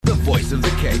voice of the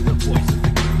Cape.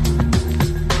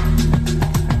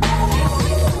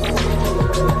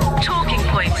 Talking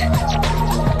Point.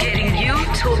 Getting you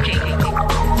talking.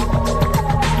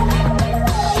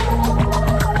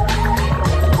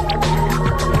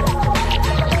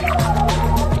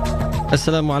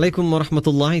 Assalamu alaikum wa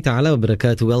rahmatullahi ta'ala wa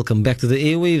barakatuh. Welcome back to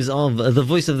the airwaves of the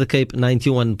Voice of the Cape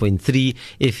 91.3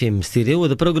 FM stereo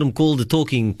with a program called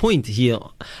Talking Point here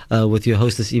with your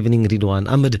host this evening,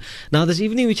 Ridwan Ahmed. Now this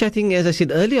evening we're chatting, as I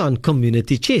said earlier, on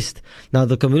Community Chest. Now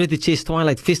the Community Chest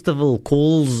Twilight Festival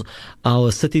calls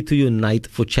our city to unite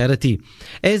for charity.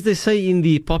 As they say in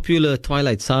the popular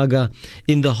Twilight saga,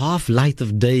 in the half light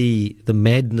of day the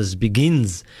madness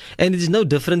begins. And it is no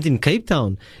different in Cape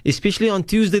Town, especially on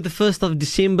Tuesday the 1st of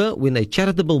December, when a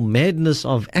charitable madness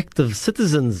of active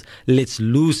citizens lets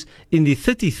loose in the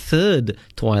 33rd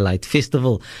Twilight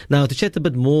Festival. Now, to chat a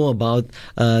bit more about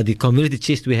the Community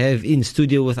Chest, we have in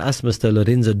studio with us Mr.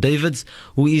 Lorenzo Davids,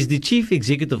 who is the Chief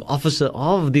Executive Officer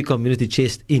of the Community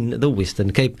Chest in the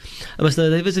Western Cape.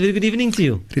 Mr. Davids, a very good evening to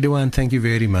you. Ridwan, thank you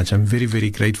very much. I'm very, very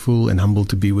grateful and humbled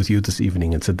to be with you this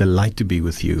evening. It's a delight to be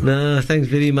with you. No, thanks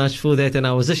very much for that. And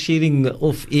I was just sharing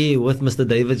off air with Mr.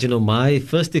 Davids, my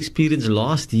first experience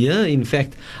last year, in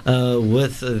fact,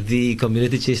 with the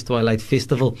Community Chest Twilight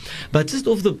Festival. But just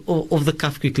off the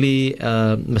cuff quickly,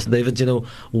 Mr. Davids,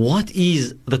 what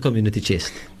is the Community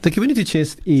Chest? The Community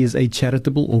Chest is a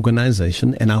charitable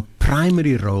organization, and our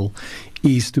primary role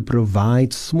is to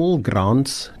provide small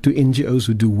grants to NGOs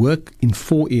who do work in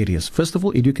 4 areas. First of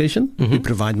all, education. Mm-hmm. We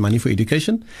provide money for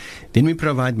education. Then we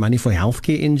provide money for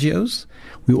healthcare NGOs.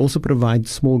 We also provide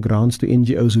small grants to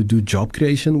NGOs who do job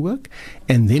creation work.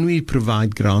 And then we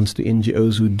provide grants to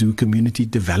NGOs who do community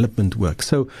development work.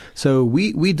 So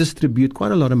we distribute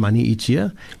quite a lot of money each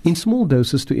year in small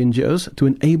doses to NGOs to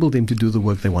enable them to do the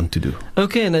work they want to do.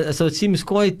 Okay, and so it seems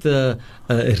quite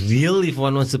real, if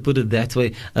one wants to put it that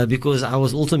way, because I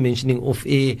was also mentioning off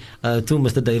air to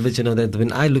Mr. Davids, that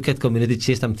when I look at Community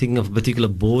Chest, I'm thinking of a particular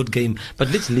board game, but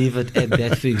let's leave it at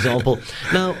that, for example.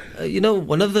 Now,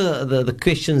 one of the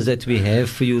questions that we have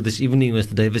for you this evening,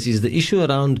 Mr. Davids, is the issue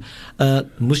around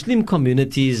Muslim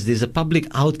communities. There's a public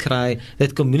outcry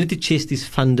that Community Chest is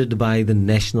funded by the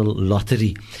National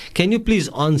Lottery. Can you please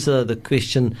answer the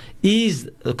question, is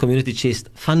the Community Chest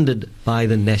funded by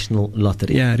the National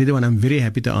Lottery? Yeah, Ridwan, I'm very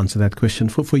happy to answer that question.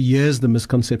 For years, the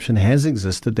misconception has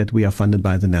existed that we are funded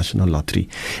by the National Lottery.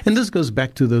 And this goes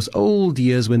back to those old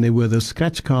years when there were those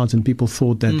scratch cards and people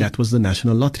thought that that was the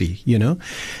National Lottery,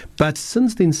 But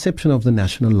since the inception of the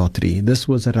National Lottery, this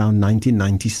was around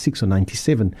 1996 or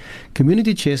 97,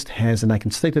 Community Chest has, and I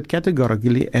can state it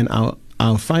categorically, and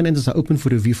our finances are open for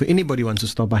review for anybody who wants to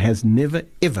stop by, has never,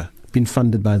 ever been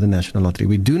funded by the National Lottery.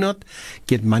 We do not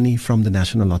get money from the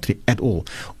National Lottery at all.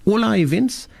 All our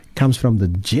events comes from the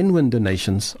genuine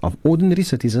donations of ordinary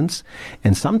citizens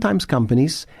and sometimes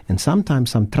companies and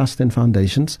sometimes some trusts and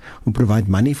foundations who provide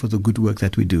money for the good work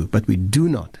that we do. But we do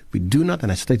not,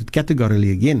 and I state it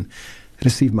categorically again,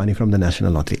 receive money from the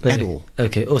National Lottery at all.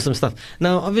 Okay, awesome stuff.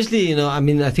 Now, obviously,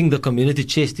 I think the Community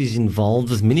Chest is involved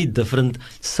with many different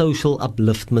social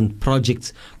upliftment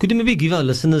projects. Could you maybe give our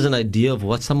listeners an idea of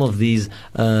what some of these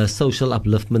social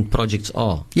upliftment projects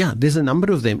are? Yeah, there's a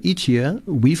number of them. Each year,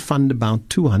 we fund about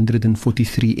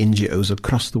 243 NGOs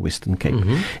across the Western Cape.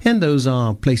 Mm-hmm. And those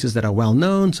are places that are well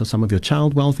known. So some of your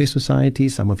child welfare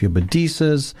societies, some of your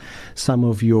Badisas, some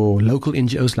of your local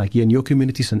NGOs like here in your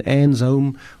community, St. Anne's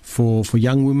Home for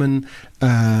young women,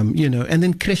 and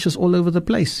then creches all over the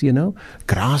place,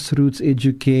 grassroots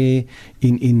educare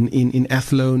in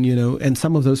Athlone, and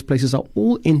some of those places are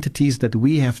all entities that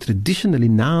we have traditionally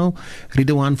now,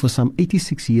 Ridwan, for some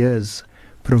 86 years,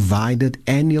 provided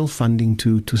annual funding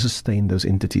to sustain those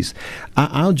entities.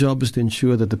 Our job is to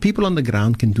ensure that the people on the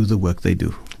ground can do the work they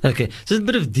do. Okay, so a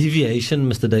bit of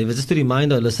deviation, Mr. Davids, just to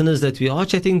remind our listeners that we are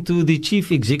chatting to the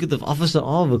Chief Executive Officer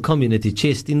of a Community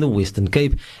Chest in the Western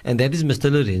Cape, and that is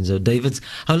Mr. Lorenzo Davids.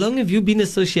 How long have you been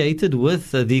associated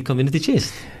with the Community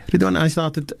Chest? Ridwan, I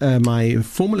started my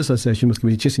formal association with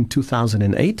Community Chest in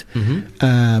 2008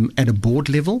 at a board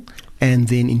level. And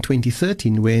then in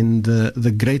 2013, when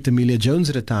the great Amelia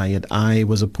Jones retired, I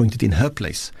was appointed in her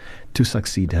place to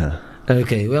succeed her.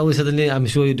 Okay, well, I'm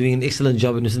sure you're doing an excellent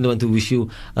job, and we certainly want to wish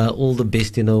you all the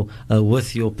best,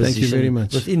 with your position. Thank you very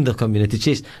much. Within the Community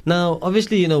Chest. Now,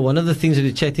 obviously, one of the things that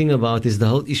we're chatting about is the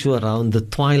whole issue around the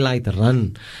Twilight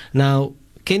Run. Now,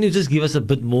 can you just give us a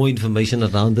bit more information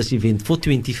around this event for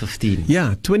 2015?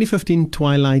 Yeah, 2015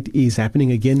 Twilight is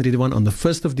happening again, Ridwan, on the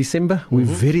 1st of December. We're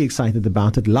very excited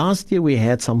about it. Last year we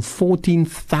had some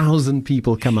 14,000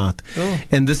 people come out.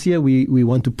 And this year we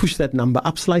want to push that number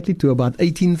up slightly to about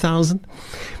 18,000.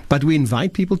 But we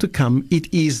invite people to come.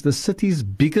 It is the city's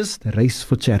biggest race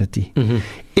for charity.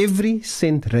 Every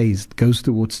cent raised goes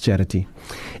towards charity.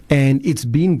 And it's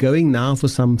been going now for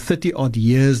some 30 odd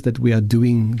years that we are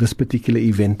doing this particular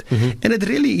event. And it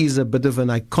really is a bit of an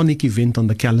iconic event on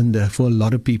the calendar for a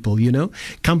lot of people, you know.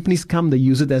 Companies come, they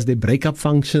use it as their breakup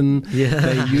function.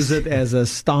 They use it as a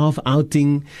staff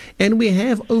outing. And we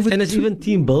have over... And it's even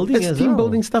team building as well. It's team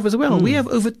building stuff as well. We have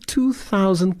over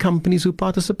 2,000 companies who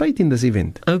participate in this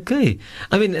event. Okay.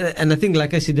 I mean, and I think,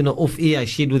 like I said, you know, off air, I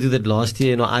shared with you that last year,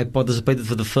 you know, I participated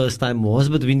for the first time, was a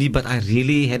bit windy, but I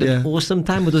really had an awesome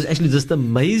time. It was actually just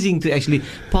amazing to actually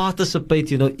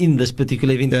participate, you know, in this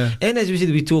particular event. And as we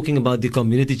said, we're talking about the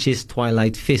Community Chess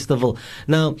Twilight Festival.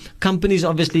 Now, companies,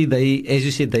 obviously, they, as you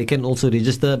said, they can also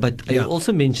register, but you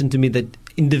also mentioned to me that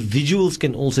individuals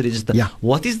can also register.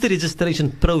 What is the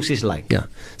registration process like?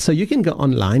 So you can go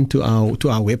online to our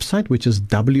website, which is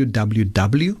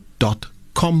www.comchest.org.za,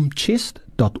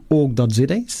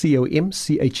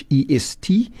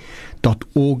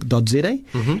 comchest.org.za,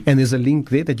 and there's a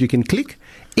link there that you can click.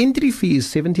 Entry fee is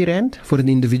 70 Rand for an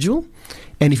individual.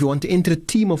 And if you want to enter a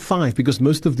team of 5, because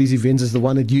most of these events is the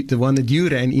one that you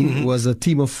ran in was a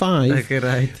team of 5. Okay,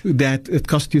 right. That it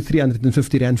cost you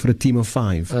 350 Rand for a team of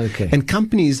 5. Okay. And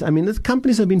companies, I mean, the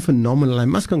companies have been phenomenal. I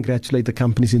must congratulate the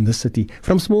companies in the city,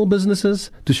 from small businesses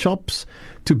to shops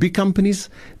to big companies.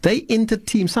 They enter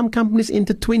teams. Some companies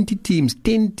enter 20 teams,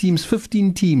 10 teams,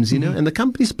 15 teams, you know, and the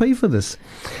companies pay for this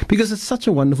because it's such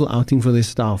a wonderful outing for their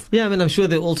staff. Yeah, I mean, I'm sure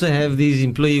they also have these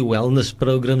employee wellness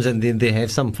programs, and then they have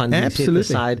some funding set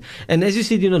aside. And as you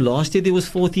said, you know, last year there was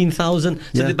 14,000.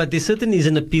 So but there certainly is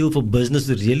an appeal for business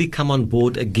to really come on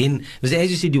board again. Because as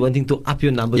you said, you're wanting to up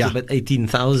your number to about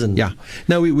 18,000. Yeah.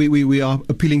 Now we are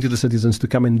appealing to the citizens to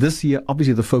come. And this year,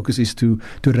 obviously, the focus is to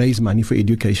raise money for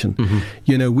education.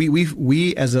 You know,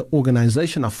 we as an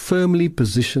organization are firmly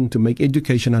positioned to make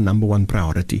education our number one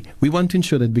priority. We want to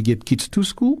ensure that we get kids to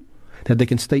school, that they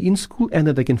can stay in school, and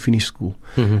that they can finish school.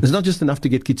 It's not just enough to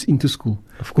get kids into school.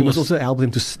 We must also help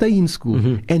them to stay in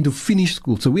school and to finish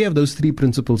school. So we have those 3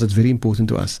 principles that's very important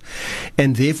to us.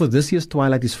 And therefore, this year's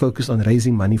Twilight is focused on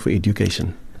raising money for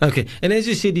education. Okay, and as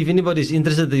you said, if anybody is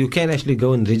interested, you can actually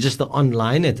go and register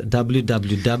online at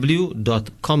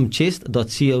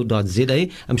www.comchest.co.za.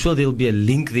 I'm sure there'll be a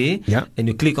link there, and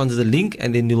you click onto the link,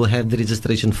 and then you will have the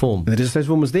registration form. The registration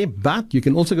form is there, but you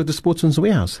can also go to Sportsman's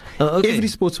Warehouse. Every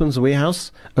Sportsman's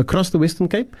Warehouse across the Western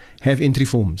Cape have entry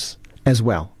forms as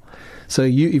well. So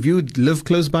if you live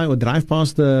close by or drive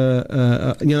past the,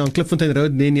 on Cliffontein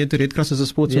Road, near to Red Cross as a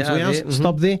Sportsman's Warehouse,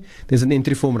 stop there. There's an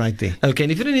entry form right there. Okay,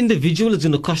 and if you're an individual, it's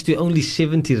going to cost you only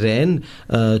 70 Rand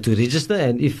to register.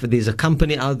 And if there's a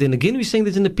company out there, and again, we're saying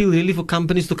there's an appeal really for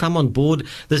companies to come on board.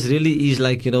 This really is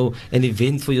like, you know, an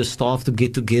event for your staff to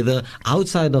get together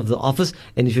outside of the office.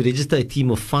 And if you register a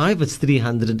team of 5, it's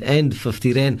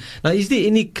 350 Rand. Now, is there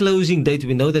any closing date?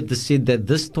 We know that they said that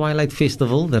this Twilight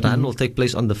Festival, the run will take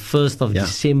place on the 1st of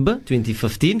December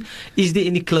 2015. Is there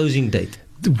any closing date?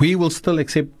 We will still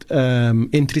accept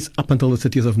entries up until the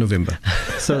 30th of November.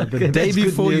 So the day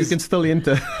before, you can still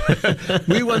enter.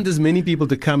 We want as many people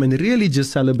to come and really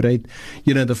just celebrate,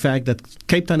 you know, the fact that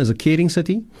Cape Town is a caring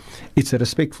city. It's a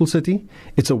respectful city.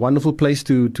 It's a wonderful place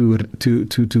to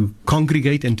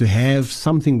congregate and to have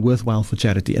something worthwhile for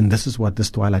charity. And this is what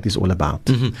this Twilight is all about.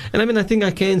 And I mean, I think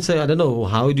I can say, I don't know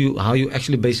how you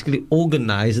actually basically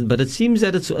organize it, but it seems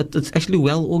that it's actually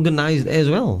well organized as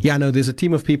well. Yeah, no, there's a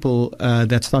team of people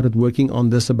that started working on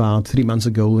this about 3 months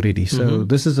ago already. So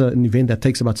this is an event that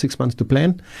takes about 6 months to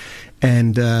plan.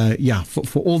 And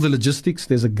for all the logistics,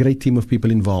 there's a great team of people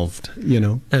involved, you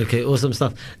know. Okay, awesome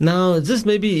stuff. Now, just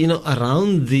maybe, you know,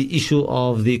 around the issue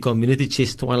of the Community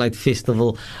Chess Twilight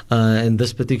Festival and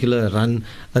this particular run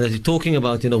that you're talking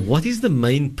about, you know, what is the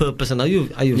main purpose? I know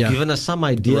you've given us some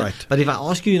idea, right. But if I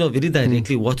ask you, you know, very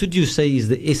directly, what would you say is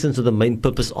the essence or the main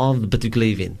purpose of the particular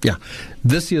event? Yeah,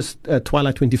 this year's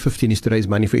Twilight 2015 is to raise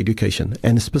money for education,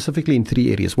 and specifically in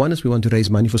 3 areas. One is we want to raise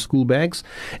money for school bags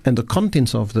and the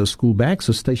contents of those school bags,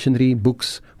 so stationery,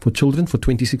 books for children for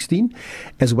 2016,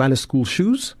 as well as school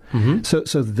shoes. So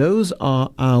those are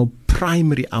our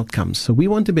primary outcomes. So we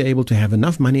want to be able to have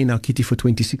enough money in our kitty for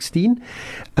 2016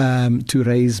 to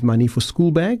raise money for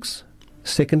school bags,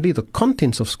 Secondly, the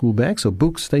contents of school bags, so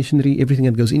books, stationery, everything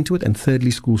that goes into it. And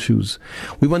thirdly, school shoes.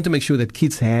 We want to make sure that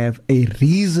kids have a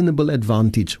reasonable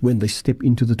advantage when they step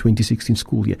into the 2016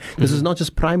 school year. This is not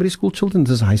just primary school children,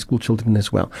 this is high school children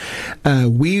as well.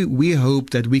 We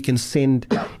hope that we can send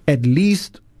at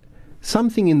least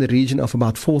something in the region of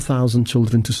about 4,000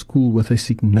 children to school with a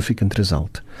significant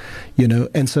result.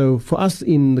 And so for us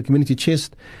in the Community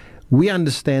Chest, we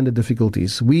understand the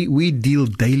difficulties. We deal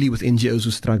daily with NGOs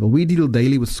who struggle. We deal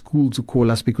daily with schools who call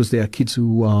us because there are kids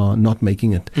who are not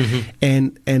making it.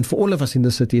 And for all of us in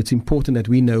the city, it's important that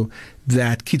we know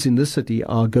that kids in this city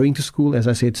are going to school, as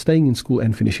I said, staying in school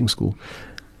and finishing school.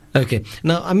 Okay.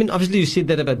 Now, I mean, obviously you said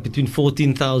that about between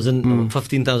 14,000 or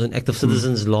 15,000 active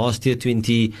citizens last year,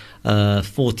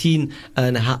 2014.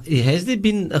 And has there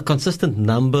been a consistent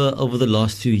number over the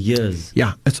last few years?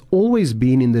 Yeah, it's always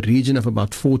been in the region of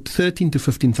about 13 to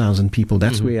 15,000 people.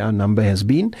 That's where our number has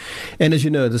been. And as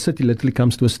you know, the city literally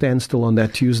comes to a standstill on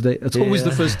that Tuesday. It's always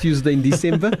the first Tuesday in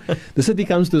December. The city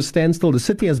comes to a standstill. The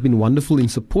city has been wonderful in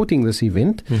supporting this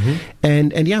event.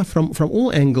 And yeah, from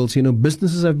all angles,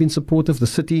 businesses have been supportive. The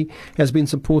city has been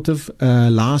supportive.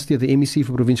 Last year, the MEC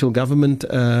for provincial government,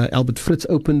 Albert Fritz,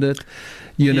 opened it,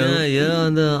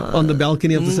 on the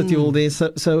balcony of the city hall there.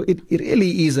 So it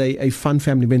really is a fun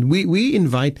family event. We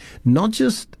invite not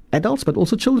just adults, but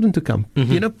also children to come.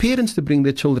 Parents to bring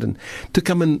their children to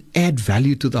come and add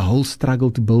value to the whole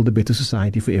struggle to build a better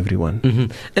society for everyone.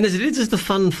 And it's really just a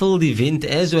fun-filled event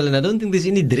as well. And I don't think there's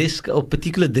any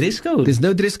particular dress code. There's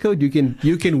no dress code.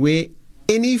 You can wear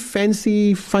any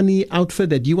fancy, funny outfit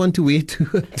that you want to wear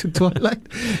to Twilight.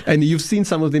 And you've seen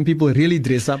some of them, people really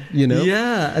dress up,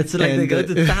 Yeah, it's like they go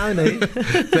to town, eh?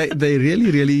 they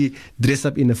really, really dress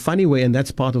up in a funny way, and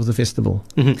that's part of the festival.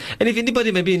 And if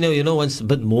anybody maybe wants a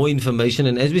bit more information,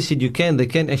 and as we said, they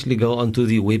can actually go onto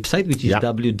the website, which is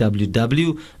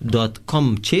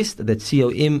www.comchest, that's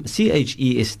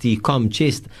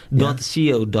COMCHEST,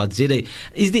 comchest.co.za.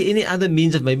 Is there any other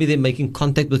means of maybe them making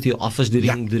contact with your office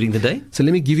during the day? So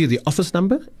let me give you the office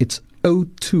number. It's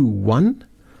 021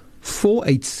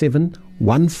 487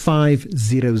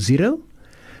 1500.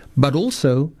 But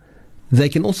also, they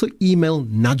can also email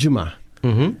Najuma.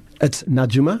 It's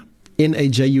Najuma,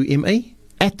 Najuma,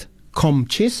 at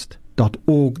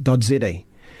comchest.org.za.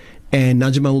 And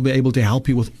Najma will be able to help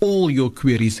you with all your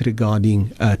queries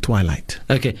regarding Twilight.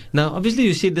 Okay. Now, obviously,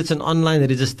 you said that's an online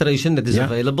registration that is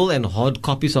available, and hard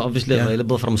copies are obviously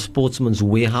available from Sportsman's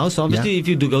Warehouse. So obviously, if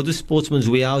you do go to Sportsman's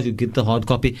Warehouse, you get the hard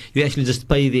copy. You actually just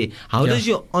pay there. How does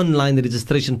your online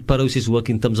registration process work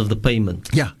in terms of the payment?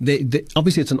 Yeah.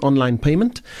 Obviously, it's an online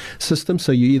payment system.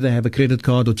 So you either have a credit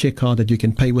card or check card that you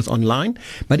can pay with online.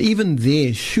 But even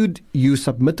there, should you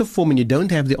submit a form and you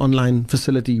don't have the online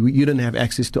facility, you don't have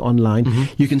access to online,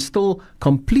 you can still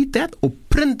complete that or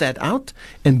print that out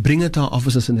and bring it to our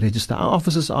offices and register. Our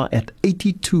offices are at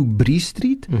 82 Bree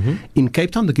Street in Cape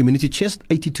Town, the Community Chest,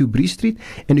 82 Bree Street,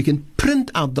 and you can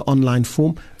print out the online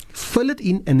form, fill it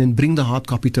in, and then bring the hard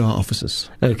copy to our offices.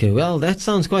 Okay, well, that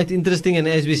sounds quite interesting. And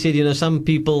as we said, some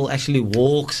people actually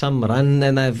walk, some run,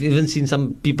 and I've even seen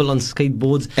some people on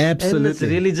skateboards. Absolutely. And it's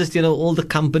really just, all the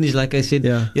companies, like I said,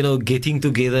 getting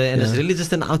together, and it's really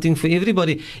just an outing for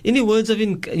everybody. Any words of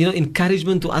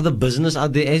encouragement to other business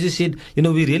out there? As you said,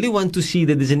 we really want to see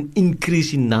that there's an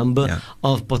increase in number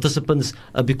of participants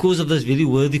because of this very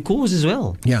worthy cause as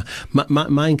well. Yeah.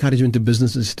 My encouragement to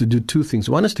businesses is to do two things.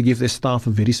 One is to give their staff a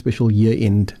very special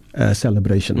year-end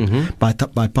celebration by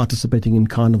participating in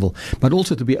Carnival, but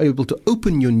also to be able to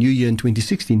open your new year in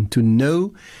 2016 to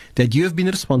know that you have been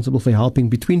responsible for helping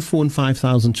between 4,000 and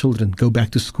 5,000 children go back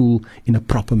to school in a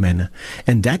proper manner.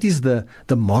 And that is the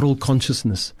moral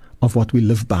consciousness of what we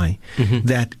live by.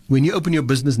 That when you open your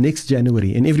business next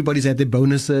January and everybody's had their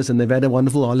bonuses and they've had a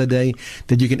wonderful holiday,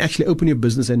 that you can actually open your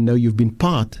business and know you've been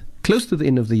part, close to the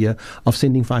end of the year, of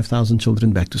sending 5,000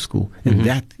 children back to school. And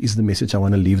that is the message I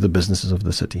want to leave the businesses of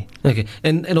the city. Okay.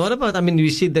 And what about,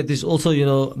 we said that there's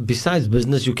also, besides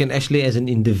business, you can actually, as an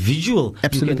individual,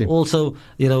 Absolutely. you can also,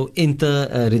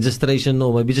 enter registration,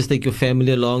 or maybe just take your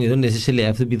family along. You don't necessarily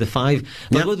have to be the 5.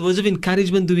 But what words of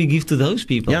encouragement do we give to those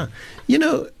people? Yeah.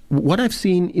 What I've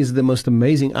seen is the most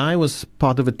amazing. I was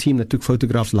part of a team that took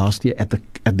photographs last year at the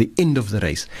end of the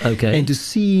race. Okay. And to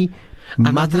see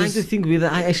I'm trying to think whether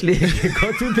I actually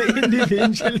got to the end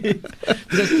eventually.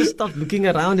 Because I just stopped looking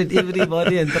around at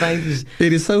everybody and trying to...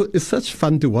 It's such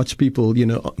fun to watch people,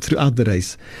 throughout the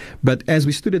race. But as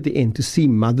we stood at the end, to see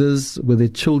mothers with their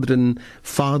children,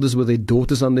 fathers with their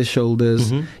daughters on their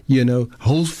shoulders,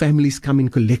 whole families coming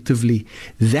collectively,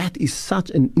 that is such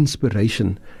an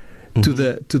inspiration to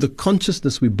the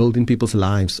consciousness we build in people's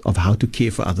lives of how to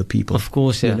care for other people. Of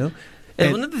course, yeah.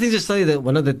 And one of the things I say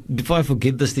that before I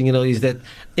forget this thing, is that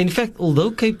in fact,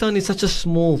 although Cape Town is such a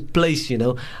small place,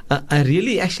 I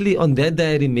really actually on that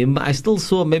day I remember I still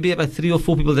saw maybe about 3 or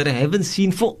 4 people that I haven't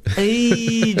seen for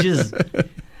ages.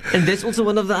 And that's also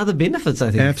one of the other benefits, I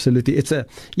think. Absolutely. It's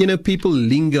people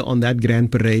linger on that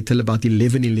Grand Parade till about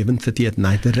 11:30 at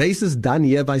night. The race is done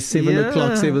here by 7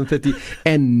 o'clock, 7:30,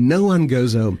 and no one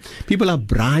goes home. People are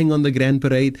braaiing on the Grand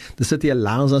Parade. The city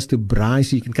allows us to braai,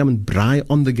 so you can come and braai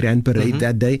on the Grand Parade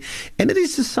that day. And it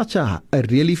is just such a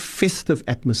really festive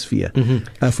atmosphere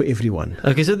for everyone.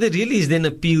 Okay, so there really is then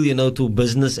appeal, to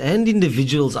business and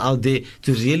individuals out there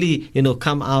to really,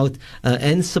 come out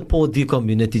and support the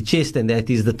community chest, and that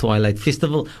is the Twilight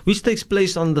Festival, which takes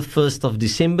place on the 1st of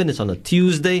December. It's on a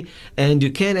Tuesday, and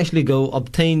you can actually go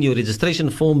obtain your registration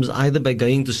forms either by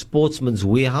going to Sportsman's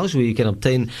Warehouse, where you can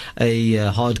obtain a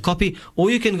hard copy, or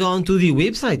you can go onto the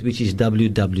website, which is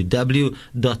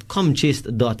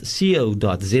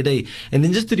www.comchest.co.za. And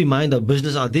then just to remind our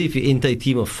business out there, if you enter a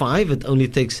team of 5, it only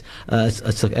takes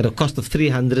it's at a cost of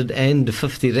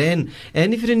 350 Rand,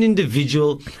 and if you're an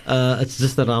individual, it's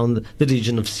just around the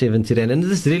region of 70 Rand. And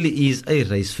this really is a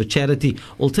race for charity.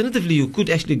 Alternatively, you could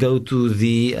actually go to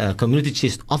the Community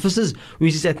Chest offices,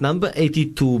 which is at number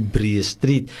 82 Breer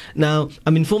Street. Now,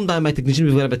 I'm informed by my technician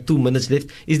we've got about 2 minutes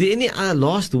left. Is there any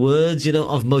last words,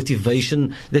 of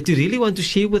motivation that you really want to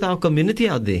share with our community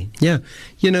out there? Yeah.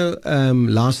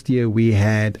 Last year we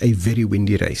had a very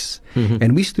windy race,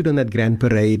 and we stood on that Grand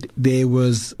Parade.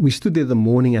 We stood there the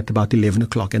morning at about 11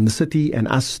 o'clock, and the city and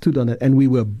us stood on it, and we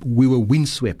were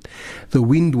windswept. The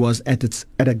wind was at a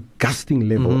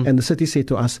gusting level, and the city said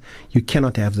to us, you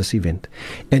cannot have this event.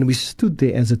 And we stood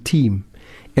there as a team,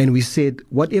 and we said,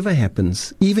 whatever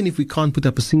happens, even if we can't put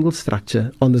up a single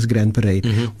structure on this Grand Parade,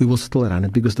 we will still run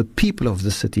it, because the people of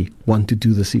the city want to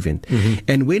do this event.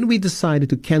 And when we decided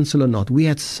to cancel or not, we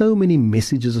had so many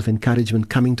messages of encouragement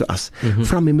coming to us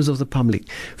from members of the public,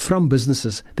 from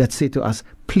businesses that said to us,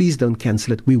 please don't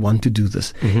cancel it, we want to do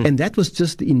this. And that was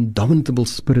just the indomitable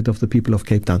spirit of the people of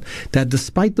Cape Town, that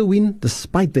despite the wind,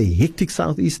 despite the hectic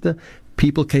southeaster,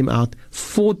 people came out,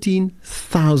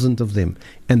 14,000 of them,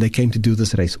 and they came to do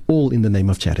this race, all in the name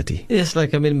of charity. Yes,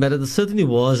 but it certainly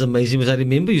was amazing. Because I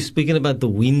remember you speaking about the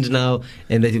wind now,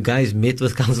 and that you guys met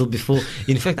with council before.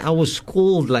 In fact, I was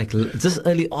called just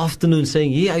early afternoon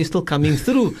saying, are you still coming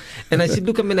through? And I said,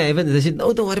 look, I haven't. They said,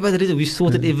 no, don't worry about it. We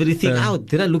sorted everything out.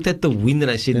 Then I looked at the wind and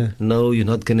I said, no, you're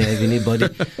not going to have anybody.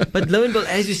 But lo and behold,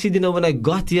 as you said, when I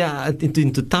got here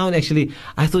into town, actually,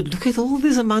 I thought, look at all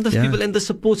this amount of people and the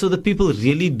support. So the people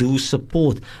really do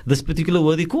support this particular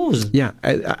worthy cause. Yeah,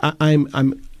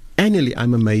 I'm annually,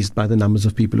 I'm amazed by the numbers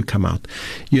of people who come out.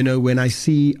 When I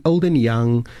see old and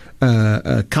young,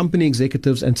 company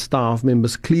executives and staff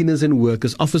members, cleaners and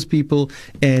workers, office people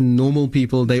and normal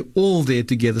people, they're all there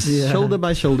together, shoulder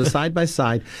by shoulder, side by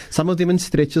side. Some of them in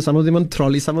stretchers, some of them on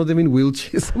trolleys, some of them in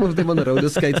wheelchairs, some of them on roller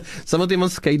skates, some of them on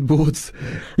skateboards.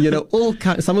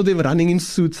 Some of them running in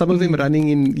suits, some of them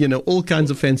running in all kinds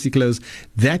of fancy clothes.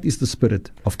 That is the spirit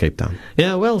of Cape Town.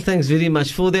 Yeah, well, thanks very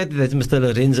much for that. That's Mr.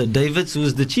 Lorenzo Davids, who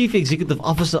is the Chief Executive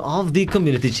Officer of the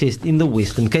Community Chest in the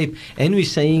Western Cape. And we're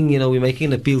saying, we're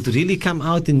making an appeal to really come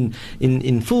out in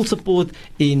full support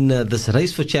in this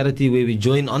race for charity, where we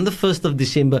join on the 1st of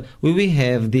December, where we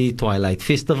have the Twilight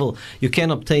Festival. You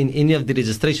can obtain any of the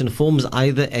registration forms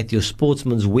either at your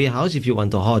Sportsman's Warehouse if you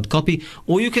want a hard copy,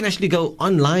 or you can actually go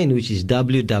online, which is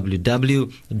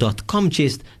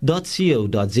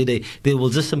www.comchest.co.za. There will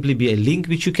just simply be a link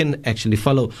which you can actually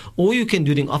follow, or you can,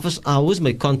 during office hours,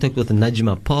 make contact with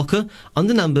Najma Parker on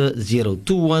the number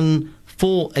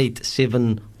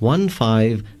 021-487-1500.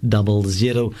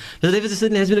 Mr. Davids, it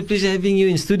certainly has been a pleasure having you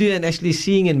in studio and actually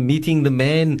seeing and meeting the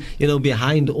man,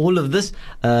 behind all of this.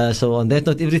 So on that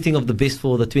note, everything of the best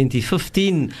for the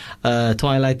 2015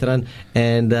 Twilight Run,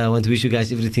 and I want to wish you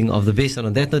guys everything of the best. And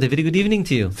on that note, a very good evening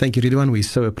to you. Thank you, Ridwan. We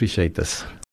so appreciate this.